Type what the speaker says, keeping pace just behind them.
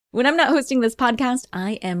When I'm not hosting this podcast,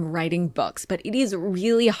 I am writing books, but it is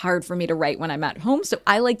really hard for me to write when I'm at home, so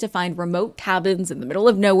I like to find remote cabins in the middle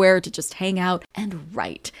of nowhere to just hang out and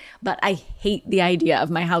write. But I hate the idea of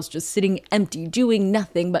my house just sitting empty, doing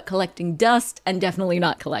nothing but collecting dust and definitely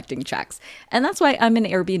not collecting checks. And that's why I'm an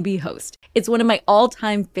Airbnb host. It's one of my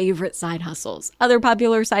all-time favorite side hustles. Other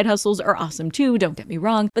popular side hustles are awesome too, don't get me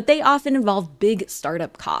wrong, but they often involve big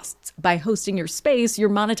startup costs. By hosting your space, you're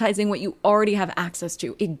monetizing what you already have access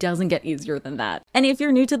to. It doesn't get easier than that. And if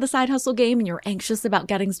you're new to the side hustle game and you're anxious about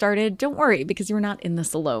getting started, don't worry, because you're not in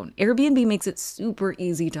this alone. Airbnb makes it super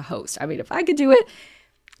easy to host. I mean, if I could do it,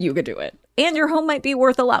 you could do it. And your home might be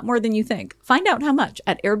worth a lot more than you think. Find out how much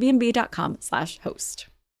at airbnb.com/host.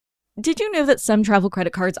 Did you know that some travel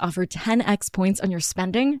credit cards offer 10x points on your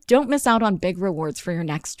spending? Don't miss out on big rewards for your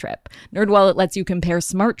next trip. NerdWallet lets you compare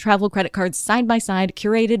smart travel credit cards side by side,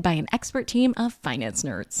 curated by an expert team of finance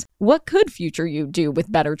nerds. What could future you do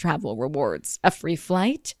with better travel rewards? A free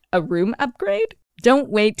flight? A room upgrade? Don't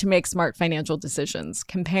wait to make smart financial decisions.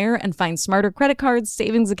 Compare and find smarter credit cards,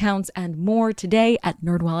 savings accounts, and more today at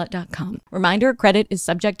nerdwallet.com. Reminder, credit is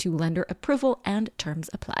subject to lender approval and terms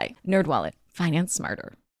apply. NerdWallet. Finance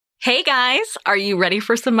smarter. Hey guys, are you ready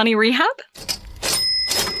for some money rehab?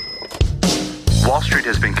 Wall Street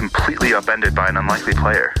has been completely upended by an unlikely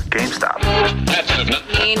player, GameStop.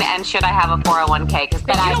 And should I have a 401k? Because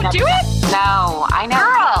then You don't do it? No, I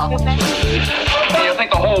know. Do you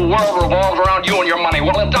think the whole world revolves around you and your money?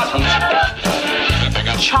 Well, it doesn't.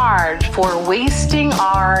 Charge for wasting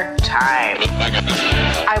our time.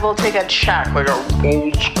 I will take a check. Like a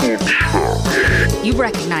old school check. You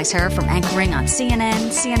recognize her from anchoring on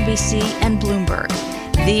CNN, CNBC, and Bloomberg.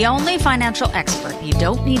 The only financial expert you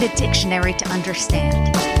don't need a dictionary to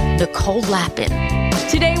understand. Nicole Lapin.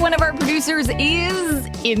 Today, one of our producers is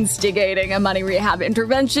instigating a money rehab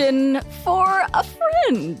intervention for a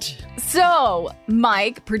friend. So,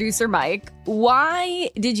 Mike, producer Mike,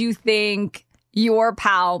 why did you think your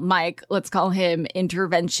pal Mike, let's call him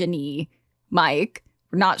intervention-y Mike,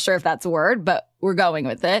 we're not sure if that's a word, but we're going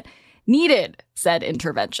with it, needed said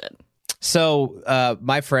intervention? So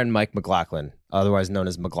my friend Mike McLaughlin, otherwise known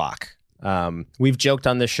as McGlock, we've joked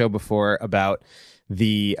on this show before about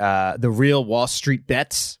the Real Wall Street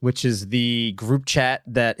Bets, which is the group chat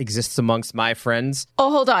that exists amongst my friends. Oh,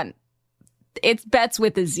 hold on. It's Bets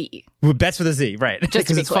with a Z. Bets with a Z, right? Just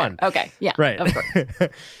because it's clear. fun. Okay, yeah, right. Of course.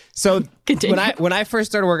 So Continue. when I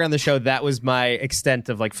first started working on the show, that was my extent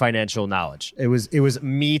of like financial knowledge. It was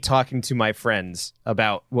me talking to my friends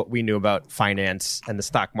about what we knew about finance and the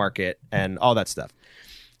stock market and all that stuff.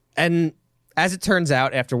 And as it turns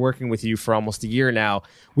out, after working with you for almost a year now,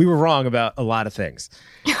 we were wrong about a lot of things.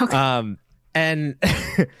 Okay. And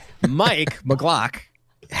Mike McGlock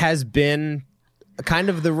has been kind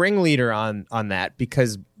of the ringleader on that,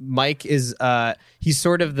 because Mike is he's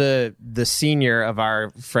sort of the senior of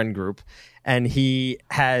our friend group, and he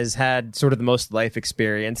has had sort of the most life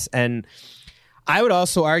experience, and I would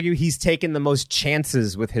also argue he's taken the most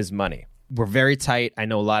chances with his money. We're very tight. I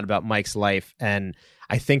know a lot about Mike's life, and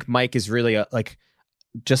I think Mike is really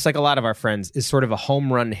just like a lot of our friends, is sort of a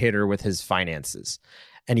home run hitter with his finances,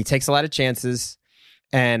 and he takes a lot of chances.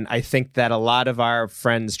 And I think that a lot of our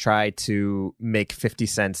friends try to make 50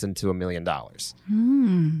 cents into $1 million.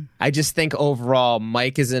 I just think overall,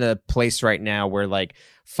 Mike is in a place right now where like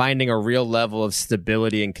finding a real level of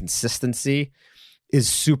stability and consistency is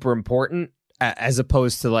super important, as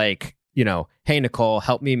opposed to like, you know, hey, Nicole,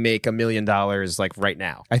 help me make $1 million like right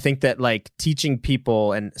now. I think that like teaching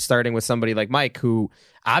people and starting with somebody like Mike, who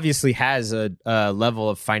obviously has a level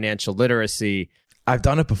of financial literacy. I've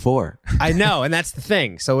done it before. I know, and that's the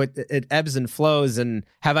thing. So it ebbs and flows. And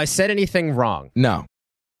have I said anything wrong? No.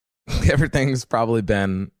 Everything's probably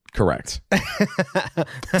been correct.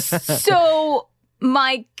 So,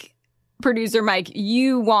 Mike, producer Mike,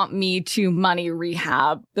 you want me to money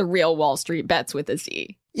rehab the Real Wall Street Bets with a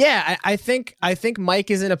Z? Yeah, I think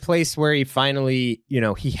Mike is in a place where he finally, you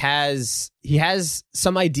know, he has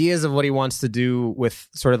some ideas of what he wants to do with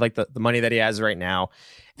sort of like the money that he has right now.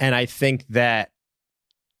 And I think that,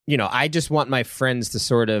 you know, I just want my friends to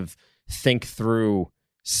sort of think through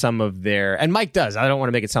some of their, and Mike does. I don't want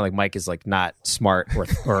to make it sound like Mike is like not smart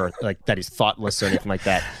or like that he's thoughtless or anything like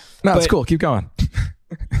that. No, it's cool. Keep going.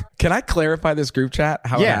 Can I clarify this group chat?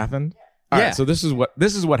 How it happened? All right. So this is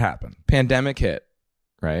what happened. Pandemic hit,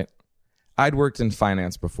 right? I'd worked in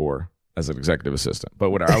finance before as an executive assistant, but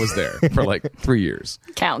whatever. I was there for like 3 years.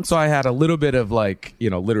 Counts. So I had a little bit of like, you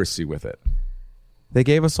know, literacy with it. They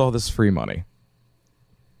gave us all this free money.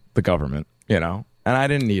 The government, you know, and I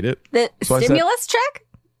didn't need it. The stimulus check?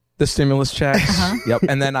 The stimulus checks. Yep.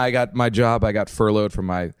 And then I got my job. I got furloughed from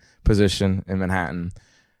my position in Manhattan.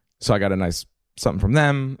 So I got a nice something from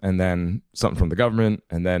them and then something from the government.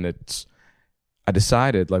 And then I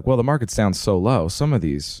decided like, well, the market's down so low. Some of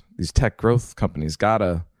these tech growth companies got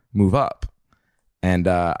to move up. And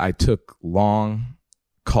I took long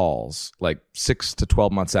calls, like 6 to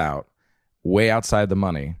 12 months out, way outside the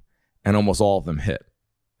money. And almost all of them hit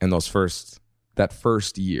in that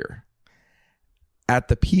first year. At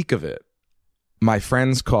the peak of it, my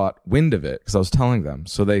friends caught wind of it because I was telling them.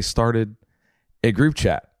 So they started a group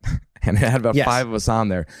chat. And it had about 5 of us on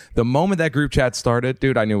there. The moment that group chat started,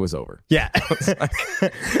 dude, I knew it was over. Yeah.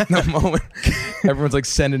 The moment everyone's like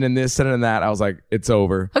sending in this, sending in that, I was like, it's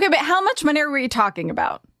over. Okay, but how much money are we talking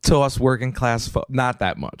about? To us working class, not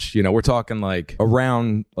that much. You know, we're talking like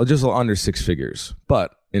around just under 6 figures.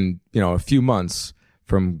 But in, a few months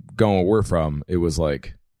from going where we're from, it was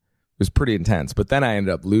pretty intense. But then I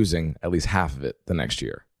ended up losing at least half of it the next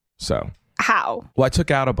year. So how? Well, I took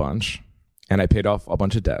out a bunch and I paid off a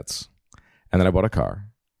bunch of debts. And then I bought a car,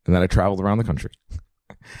 and then I traveled around the country,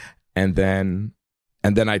 and then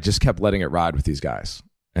I just kept letting it ride with these guys.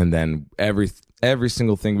 And then every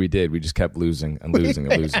single thing we did, we just kept losing and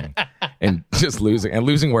losing and losing, and just losing and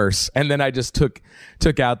losing worse. And then I just took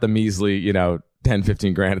out the measly, 10,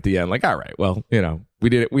 15 grand at the end. Like, all right, well, we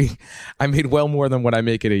did it. I made well more than what I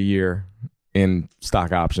make in a year in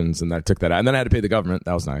stock options, and I took that out. And then I had to pay the government.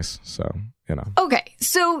 That was nice. So. Okay,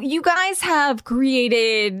 so you guys have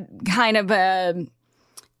created kind of a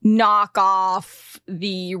knockoff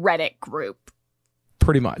the Reddit group.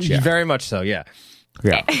 Pretty much, yeah. Very much so, yeah.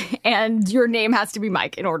 Yeah. And your name has to be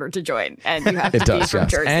Mike in order to join. And you have to be from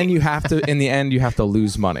Jersey. And you have to, in the end, you have to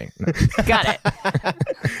lose money. Got it.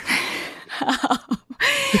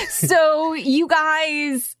 So you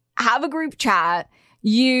guys have a group chat.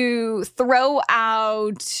 You throw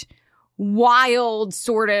out wild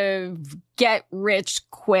sort of get rich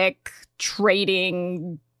quick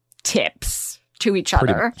trading tips to each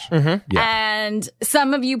other. Mm-hmm. Yeah. And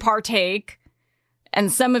some of you partake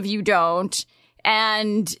and some of you don't.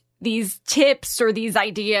 And these tips or these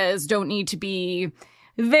ideas don't need to be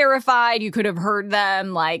verified. You could have heard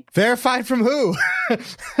them like... Verified from who?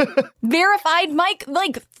 Verified, Mike,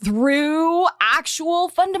 like through actual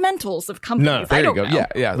fundamentals of companies. No, there you go. Know.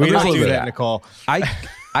 Yeah. We don't do that, Nicole.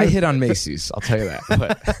 I hit on Macy's, I'll tell you that.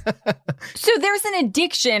 But. So there's an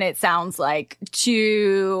addiction, it sounds like,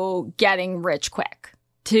 to getting rich quick.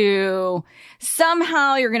 To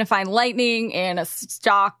somehow you're going to find lightning in a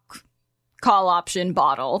stock call option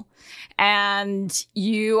bottle. And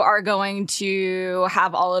you are going to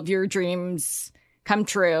have all of your dreams come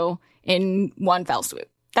true in one fell swoop.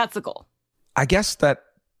 That's the goal. I guess that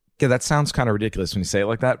sounds kind of ridiculous when you say it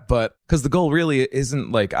like that. But because the goal really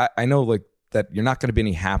isn't like, I know like, that you're not going to be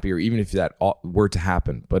any happier, even if that were to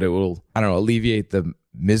happen. But it will, I don't know, alleviate the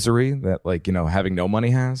misery that like, having no money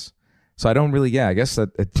has. So I don't really, I guess that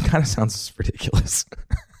it kind of sounds ridiculous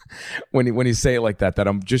when you say it like that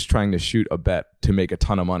I'm just trying to shoot a bet to make a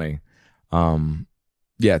ton of money.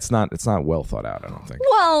 It's not well thought out, I don't think.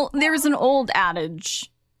 Well, there's an old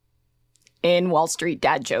adage in Wall Street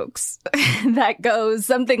dad jokes that goes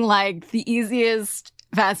something like the easiest,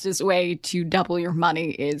 fastest way to double your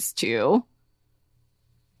money is to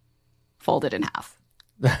fold it in half.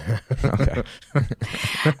 Okay.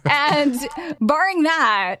 And barring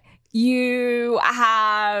that, you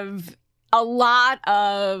have a lot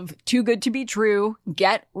of too good to be true,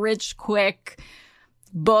 get rich quick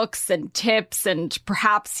books and tips and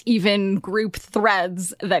perhaps even group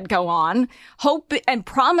threads that go on, hope and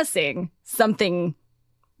promising something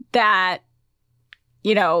that,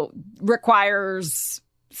 requires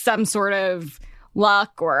some sort of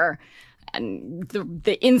luck or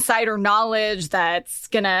the insider knowledge that's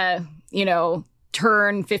gonna,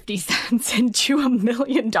 turn 50 cents into $1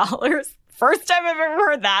 million. First time I've ever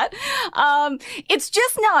heard that. It's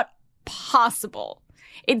just not possible.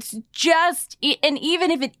 It's just, and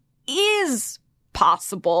even if it is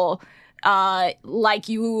possible, like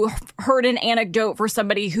you heard an anecdote for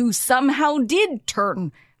somebody who somehow did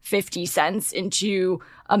turn 50 cents into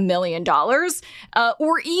 $1 million,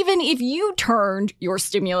 or even if you turned your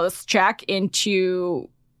stimulus check into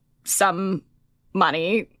some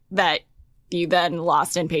money that you then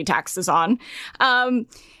lost and paid taxes on,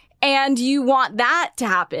 and you want that to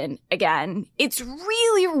happen again, it's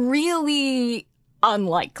really, really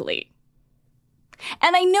unlikely.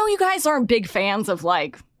 And I know you guys aren't big fans of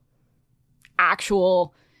like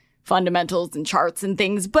actual fundamentals and charts and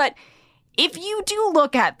things, but if you do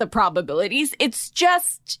look at the probabilities, it's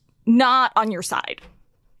just not on your side.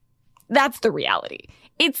 That's the reality.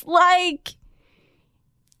 It's like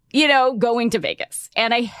going to Vegas.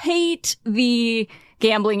 And I hate the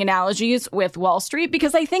gambling analogies with Wall Street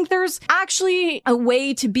because I think there's actually a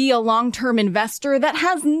way to be a long-term investor that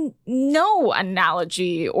has no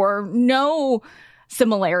analogy or no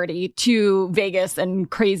similarity to Vegas and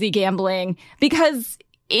crazy gambling because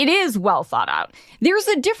it is well thought out. There's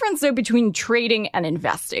a difference, though, between trading and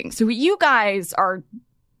investing. So what you guys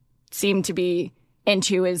seem to be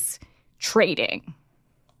into is trading.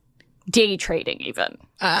 Day trading, even.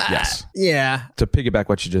 Yes. Yeah. To piggyback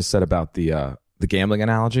what you just said about the gambling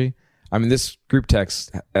analogy, I mean, this group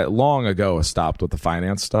text long ago stopped with the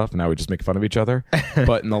finance stuff. Now we just make fun of each other.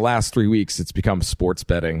 But in the last 3 weeks, it's become sports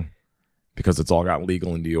betting because it's all gotten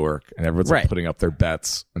legal in New York and everyone's like putting up their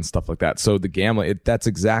bets and stuff like that. So the gambling, that's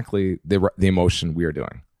exactly the emotion we are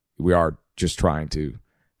doing. We are just trying to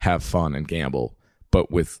have fun and gamble,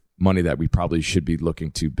 but with money that we probably should be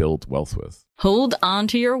looking to build wealth with. Hold on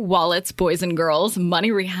to your wallets, boys and girls.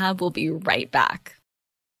 Money Rehab will be right back.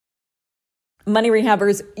 Money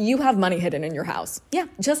Rehabbers, you have money hidden in your house. Yeah,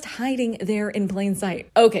 just hiding there in plain sight.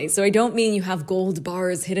 Okay, so I don't mean you have gold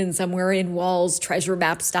bars hidden somewhere in walls, treasure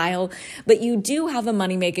map style, but you do have a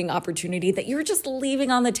money-making opportunity that you're just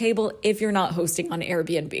leaving on the table if you're not hosting on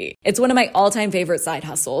Airbnb. It's one of my all-time favorite side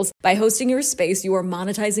hustles. By hosting your space, you are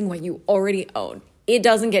monetizing what you already own. It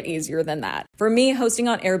doesn't get easier than that. For me, hosting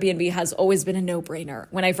on Airbnb has always been a no-brainer.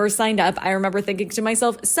 When I first signed up, I remember thinking to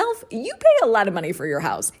myself, Self, you pay a lot of money for your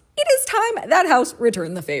house. It is time that house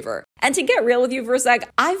returned the favor. And to get real with you for a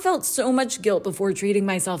sec, I felt so much guilt before treating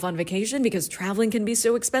myself on vacation because traveling can be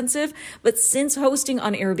so expensive. But since hosting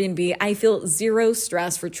on Airbnb, I feel zero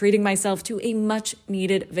stress for treating myself to a much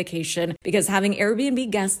needed vacation because having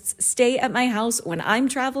Airbnb guests stay at my house when I'm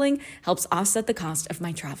traveling helps offset the cost of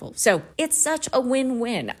my travel. So it's such a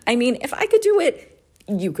win-win. I mean, if I could do it,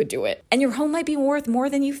 you could do it. And your home might be worth more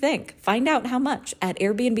than you think. Find out how much at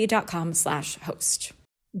airbnb.com/host.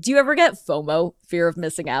 Do you ever get FOMO, fear of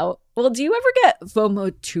missing out? Well, do you ever get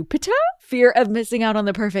FOMO-tupita, fear of missing out on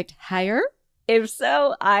the perfect hire? If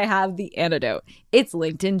so, I have the antidote. It's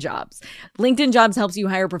LinkedIn Jobs. LinkedIn Jobs helps you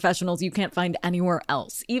hire professionals you can't find anywhere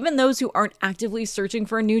else, even those who aren't actively searching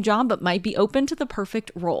for a new job but might be open to the perfect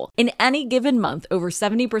role. In any given month, over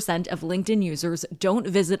 70% of LinkedIn users don't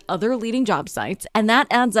visit other leading job sites, and that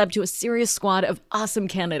adds up to a serious squad of awesome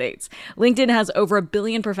candidates. LinkedIn has over 1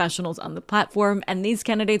 billion professionals on the platform, and these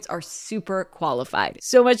candidates are super qualified.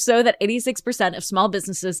 So much so that 86% of small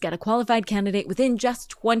businesses get a qualified candidate within just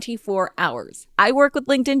 24 hours. I work with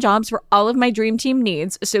LinkedIn Jobs for all of my dream team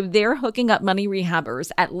needs, so they're hooking up Money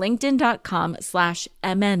Rehabbers at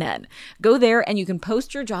linkedin.com/MNN. Go there and you can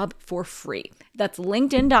post your job for free. That's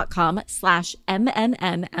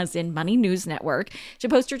linkedin.com/MNN, as in Money News Network, to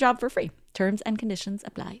post your job for free. Terms and conditions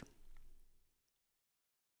apply.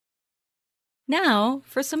 Now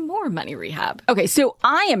for some more money rehab. Okay, so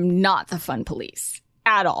I am not the fun police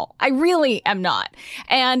at all. I really am not.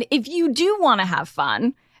 And if you do want to have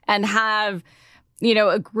fun and have,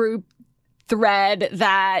 a group thread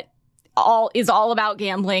that is all about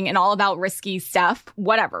gambling and all about risky stuff,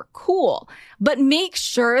 whatever, cool. But make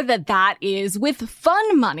sure that that is with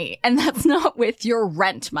fun money and that's not with your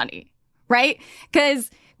rent money, right?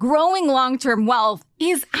 Because growing long-term wealth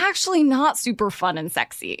is actually not super fun and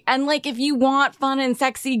sexy. And if you want fun and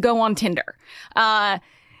sexy, go on Tinder.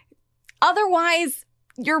 Otherwise,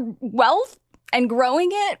 your wealth and growing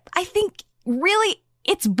it, I think really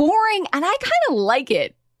it's boring. And I kind of like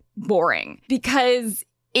it boring because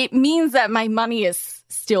it means that my money is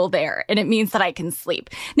still there and it means that I can sleep.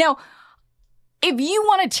 Now, if you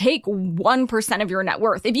want to take 1% of your net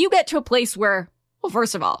worth, if you get to a place where, well,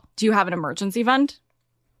 first of all, do you have an emergency fund?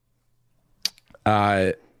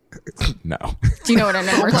 No. Do you know what an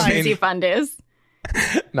emergency fund is?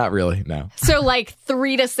 Not really, no. So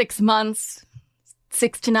 3 to 6 months,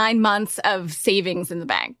 6 to 9 months of savings in the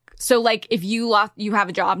bank. So if you have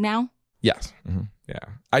a job now? Yes. Mm-hmm. Yeah.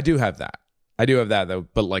 I do have that. Though,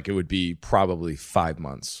 but it would be probably 5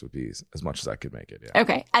 months would be as much as I could make it. Yeah.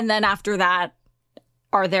 Okay. And then after that,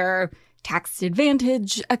 are there tax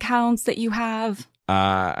advantage accounts that you have?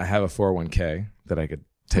 I have a 401k that I could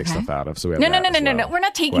take stuff out of. So we have No. We're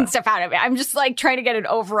not taking stuff out of it. I'm just trying to get an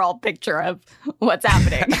overall picture of what's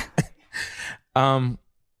happening. I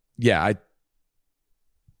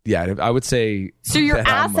would say. So your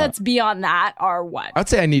assets beyond that are what? I'd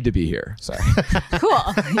say I need to be here. Sorry. Cool.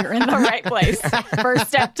 You're in the right place. First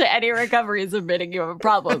step to any recovery is admitting you have a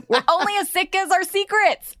problem. We're only as sick as our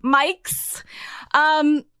secrets, Mikes.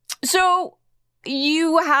 So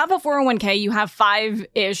you have a 401k. You have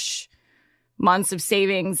 5-ish months of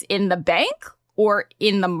savings in the bank or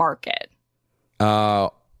in the market?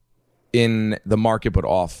 in the market, but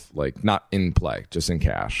off, like not in play, just in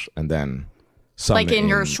cash, and then some like in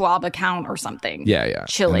your Schwab account or something. Yeah.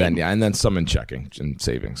 Chilling. And then some in checking and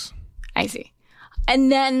savings. I see.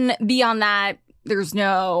 And then beyond that, there's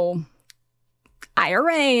no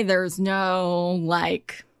IRA. There's no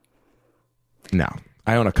No,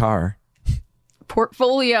 I own a car.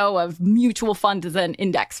 Portfolio of mutual funds and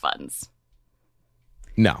index funds.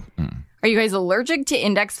 No. Are you guys allergic to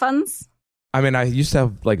index funds? I mean, I used to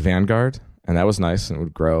have like Vanguard, and that was nice, and it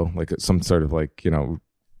would grow like some sort of like,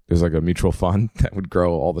 there's like a mutual fund that would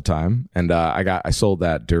grow all the time, and I sold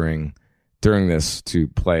that during this to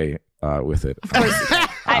play with it. Of course.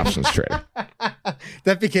 Options trading.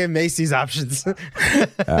 That became Macy's options.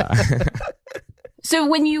 So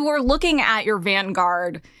when you were looking at your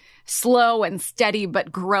Vanguard slow and steady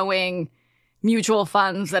but growing mutual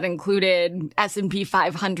funds that included S&P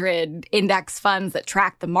 500 index funds that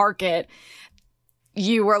track the market,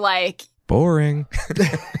 you were like, boring.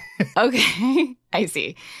 Okay, I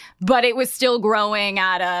see. But it was still growing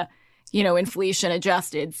at a, inflation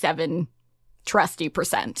adjusted 7 trusty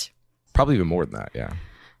 %. Probably even more than that, yeah.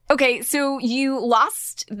 Okay, so you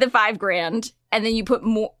lost the $5,000 and then you put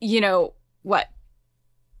more,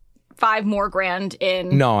 5 more grand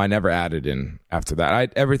in. No, I never added in after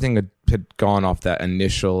that. Everything had gone off that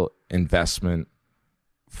initial investment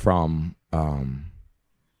from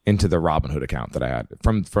into the Robinhood account that I had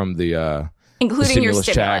from the including the your stimulus stimulus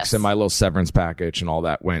checks and my little severance package and all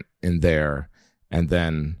that went in there. And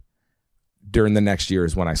then during the next year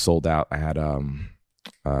is when I sold out. I had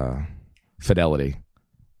Fidelity,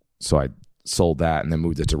 so I sold that and then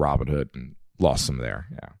moved it to Robinhood and lost some there.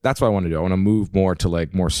 Yeah, that's what I want to do. I want to move more to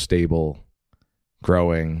like more stable,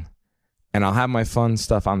 growing, and I'll have my fun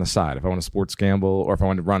stuff on the side. If I want to sports gamble or if I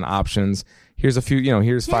want to run options, here's a few.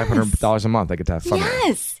 Here's $500 a month. I get to have fun.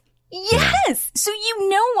 Yes. So you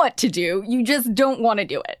know what to do. You just don't want to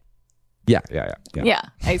do it. Yeah,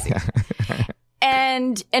 I see.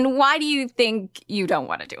 And why do you think you don't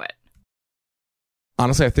want to do it?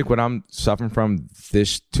 Honestly, I think what I'm suffering from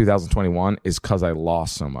this 2021 is because I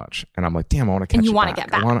lost so much, and I'm like, damn, I want to catch. And you want to get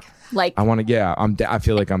back. I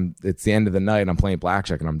feel like it's the end of the night. And I'm playing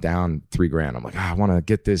blackjack, and I'm down $3,000. I'm like, I want to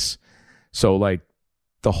get this. So like,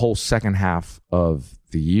 the whole second half of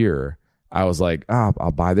the year, I was like,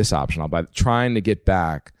 I'll buy this option. Trying to get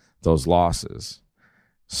back those losses.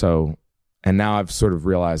 So, and now I've sort of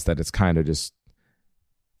realized that it's kind of just,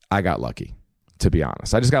 I got lucky. To be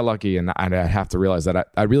honest, I just got lucky, and I have to realize that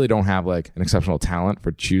I really don't have like an exceptional talent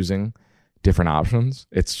for choosing different options.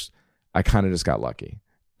 I kind of just got lucky,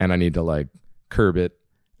 and I need to like curb it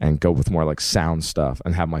and go with more like sound stuff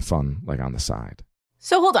and have my fun like on the side.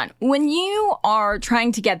 So hold on. When you are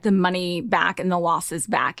trying to get the money back and the losses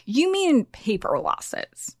back, you mean paper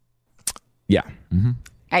losses? Yeah. Mm-hmm.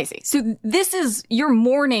 I see. So you're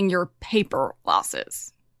mourning your paper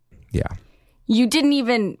losses. Yeah. You didn't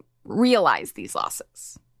even realize these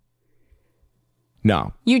losses.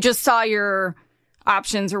 No. You just saw your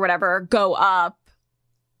options or whatever go up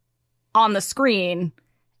on the screen,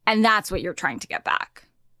 and that's what you're trying to get back.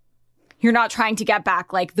 You're not trying to get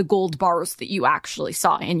back like the gold bars that you actually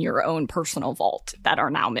saw in your own personal vault that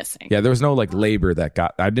are now missing. Yeah, there was no like labor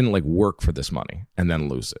I didn't like work for this money and then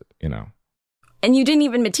lose it, And you didn't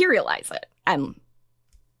even materialize it. And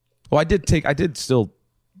well, I did still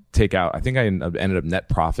take out, I think I ended up net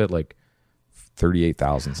profit like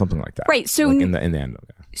 38,000, something like that. Right. So like in the end of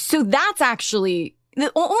it. So that's actually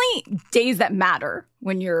the only days that matter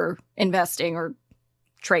when you're investing or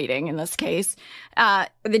trading in this case,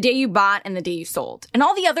 the day you bought and the day you sold. And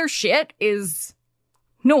all the other shit is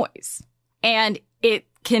noise. And it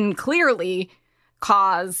can clearly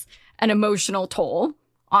cause an emotional toll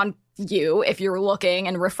on you if you're looking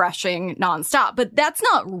and refreshing nonstop. But that's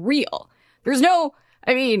not real. There's no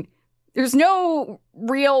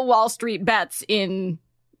real Wall Street bets in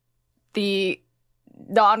the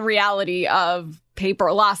non-reality of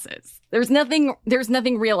paper losses. There's nothing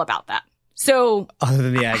real about that. So other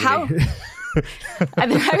than the agony.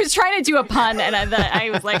 I was trying to do a pun, and I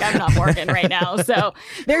was like, I'm not Morgan right now. So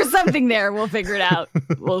there's something there. We'll figure it out.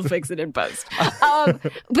 We'll fix it in post.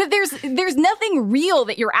 But there's nothing real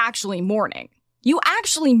that you're actually mourning. You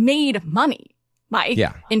actually made money, Mike.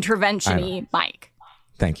 Yeah. Intervention-y Mike.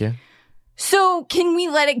 Thank you. So can we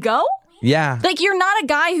let it go? Yeah. Like, you're not a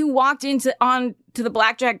guy who walked onto the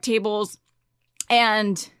blackjack tables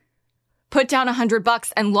and put down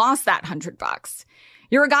 $100 and lost that $100.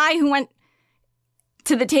 You're a guy who went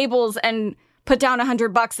to the tables and put down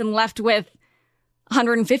 $100 and left with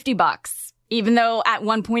 $150, even though at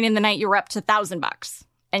one point in the night you were up to $1,000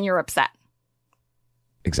 and you're upset.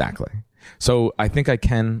 Exactly. So I think I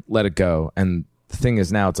can let it go. And the thing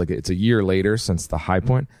is now it's a year later since the high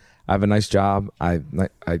point. I have a nice job. I'm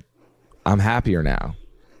happier now,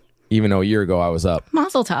 even though a year ago I was up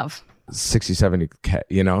Mazel tov. 60, 70K,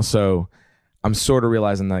 you know? So I'm sort of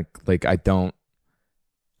realizing like I don't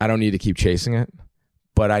need to keep chasing it,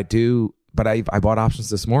 but I do. But I bought options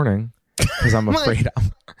this morning because I'm afraid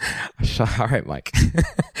all right, Mike.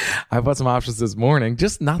 I bought some options this morning.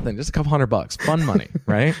 Just nothing, just a couple $100, fun money,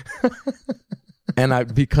 right?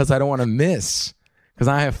 And because I don't want to miss, because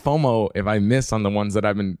I have FOMO if I miss on the ones that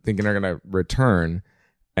I've been thinking are going to return.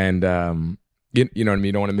 And you know what I mean?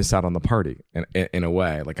 You don't want to miss out on the party in a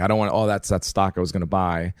way. Like I don't want, that's that stock I was going to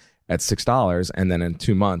buy at $6, and then in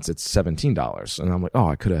 2 months it's $17. And I'm like,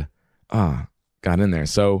 I could have got in there.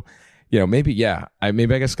 So, you know, maybe I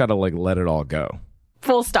just got to like let it all go.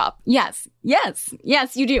 Full stop. Yes,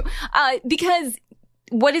 you do. Because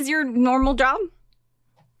what is your normal job?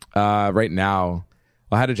 Right now,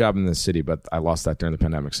 I had a job in the city, but I lost that during the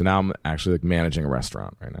pandemic. So now I'm actually like managing a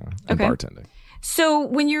restaurant right now and bartending. So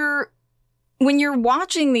when you're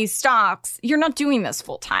watching these stocks, you're not doing this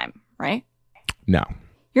full time, right? No.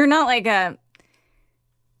 You're not like a,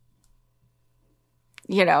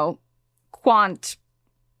 quant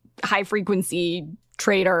high frequency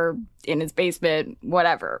trader in his basement,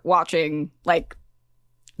 whatever, watching like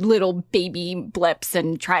little baby blips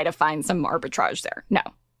and try to find some arbitrage there. No.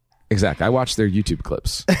 Exactly. I watch their YouTube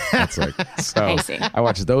clips. That's like, so I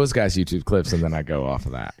watch those guys' YouTube clips and then I go off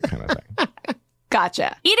of that kind of thing.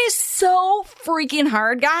 Gotcha. It is so freaking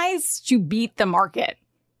hard, guys, to beat the market.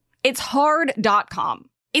 It's hard.com.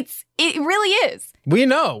 It really is. We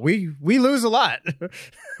know. We lose a lot.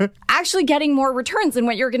 Actually getting more returns than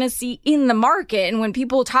what you're going to see in the market. And when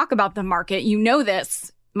people talk about the market, you know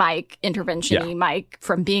this, Mike, intervention-y Mike,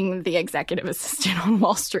 from being the executive assistant on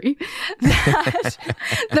Wall Street, that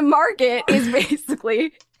the market is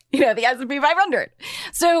basically, the S&P 500.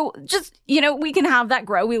 So just, we can have that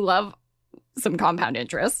grow. We love some compound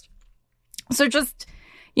interest. So just,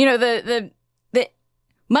 the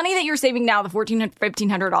money that you're saving now, the $1,400,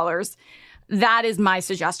 $1,500, that is my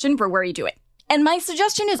suggestion for where you do it. And my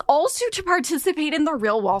suggestion is also to participate in the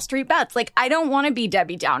real Wall Street bets. Like, I don't want to be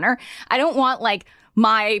Debbie Downer. I don't want, like,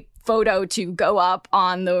 my photo to go up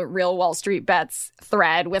on the real Wall Street bets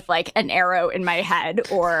thread with, like, an arrow in my head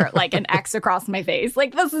or, like, an X across my face.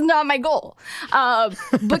 Like, this is not my goal.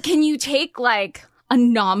 But can you take, like, a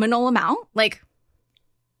nominal amount, like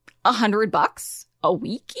 $100 a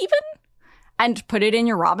week even, and put it in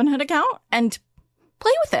your Robinhood account and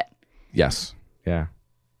play with it? Yes. Yeah.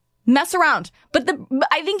 Mess around. But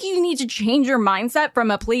I think you need to change your mindset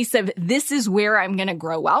from a place of this is where I'm going to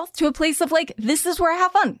grow wealth to a place of like, this is where I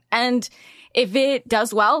have fun. And if it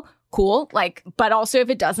does well, cool. Like, but also if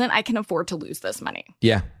it doesn't, I can afford to lose this money.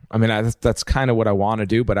 Yeah. I mean, that's kind of what I want to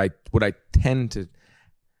do. But what I tend to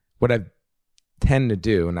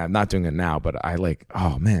do, and I'm not doing it now, but I like,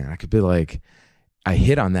 oh man, I could be like, I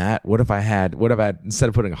hit on that. What if I had instead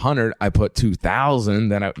of putting 100, I put 2,000?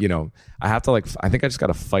 Then I have to I think I just got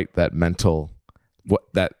to fight that mental,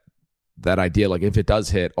 that idea. Like if it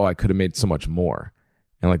does hit, I could have made so much more,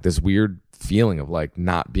 and like this weird feeling of like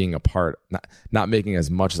not being a part, not making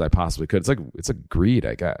as much as I possibly could. It's a greed,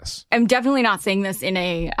 I guess. I'm definitely not saying this in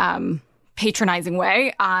a patronizing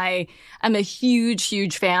way. I am a huge,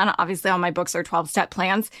 huge fan. Obviously, all my books are 12-step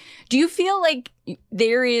plans. Do you feel like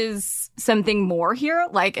there is something more here,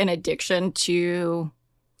 like an addiction to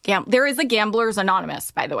there is a Gamblers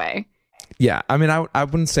Anonymous, by the way. Yeah. I mean, I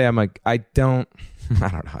wouldn't say I'm like, I don't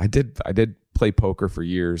know. I did play poker for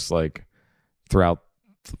years, like throughout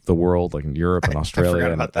the world, like in Europe and Australia. I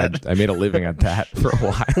forgot about that. I made a living at that for a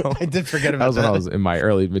while. I did forget about that. That was when I was in my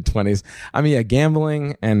early mid-20s. I mean,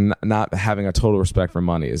 gambling and not having a total respect for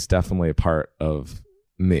money is definitely a part of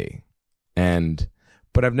me.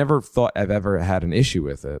 But I've never thought I've ever had an issue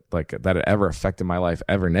with it, like that it ever affected my life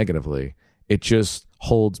ever negatively. It just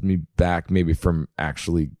holds me back maybe from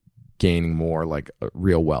actually gaining more like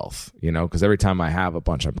real wealth, because every time I have a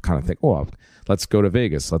bunch, I kind of think, let's go to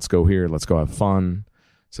Vegas. Let's go here. Let's go have fun.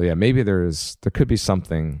 So yeah, maybe there could be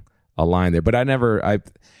something aligned there, but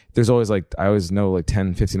there's always I always know like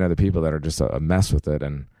 10, 15 other people that are just a mess with it.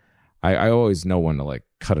 And I always know when to like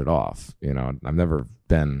cut it off. I've never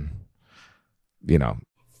been, Yeah,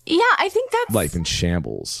 I think that's like in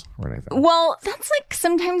shambles or anything. Well, that's like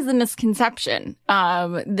sometimes the misconception,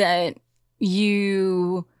 that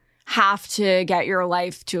you have to get your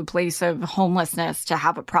life to a place of homelessness to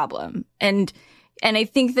have a problem. And I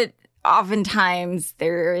think that oftentimes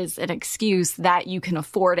there is an excuse that you can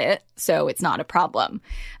afford it, so it's not a problem.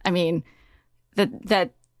 I mean,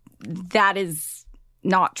 that is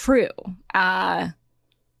not true. And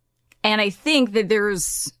I think that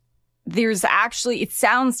there's actually, it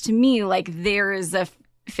sounds to me like there is a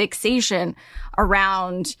fixation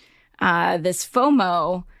around this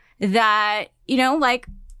FOMO that, like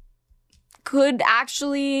could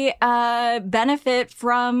actually benefit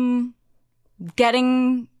from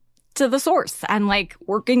getting to the source and like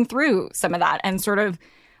working through some of that and sort of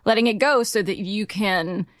letting it go so that you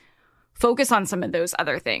can focus on some of those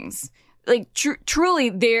other things. Like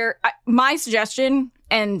truly my suggestion,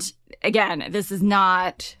 and again, this is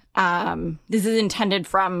not, this is intended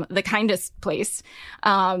from the kindest place,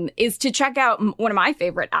 is to check out one of my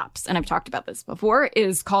favorite apps. And I've talked about this before,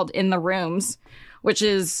 is called In the Rooms, which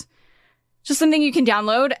is just something you can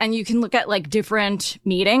download and you can look at like different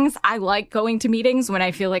meetings. I like going to meetings when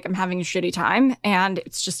I feel like I'm having a shitty time, and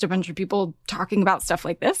it's just a bunch of people talking about stuff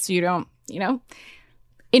like this. So you don't,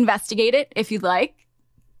 investigate it if you'd like.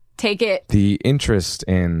 Take it. The interest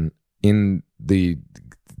in the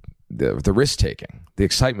risk taking, the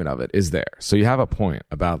excitement of it is there. So you have a point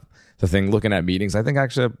about the thing, looking at meetings. I think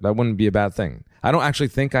actually that wouldn't be a bad thing. I don't actually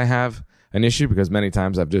think I have an issue because many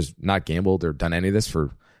times I've just not gambled or done any of this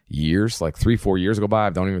for years, like 3-4 years go by. I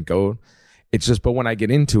don't even go. It's just, but when I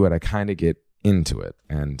get into it, I kind of get into it.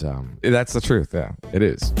 And that's the truth. Yeah, it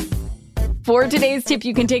is. For today's tip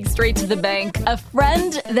you can take straight to the bank, a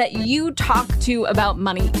friend that you talk to about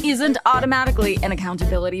money isn't automatically an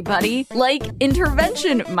accountability buddy. Like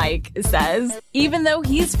Intervention Mike says, even though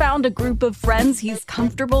he's found a group of friends he's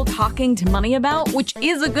comfortable talking to money about, which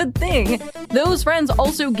is a good thing, those friends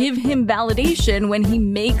also give him validation when he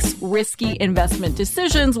makes risky investment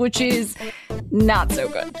decisions, which is not so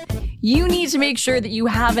good. You need to make sure that you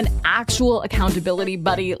have an actual accountability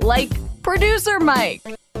buddy like Producer Mike.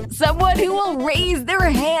 Someone who will raise their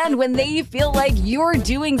hand when they feel like you're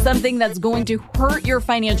doing something that's going to hurt your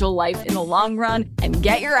financial life in the long run and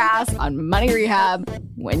get your ass on money rehab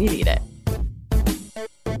when you need it.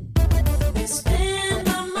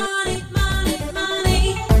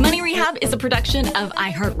 Money Rehab is a production of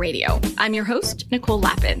iHeartRadio. I'm your host, Nicole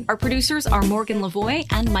Lappin. Our producers are Morgan Lavoie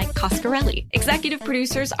and Mike Coscarelli. Executive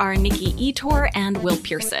producers are Nikki Etor and Will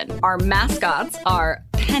Pearson. Our mascots are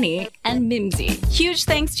Penny and Mimsy. Huge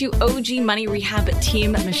thanks to OG Money Rehab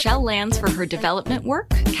team Michelle Lands for her development work,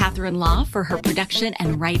 Catherine Law for her production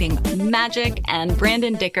and writing magic, and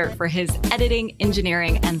Brandon Dickert for his editing,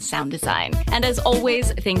 engineering, and sound design. And as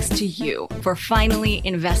always, thanks to you for finally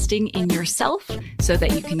investing in yourself so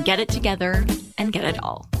that you can get it together and get it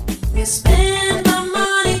all.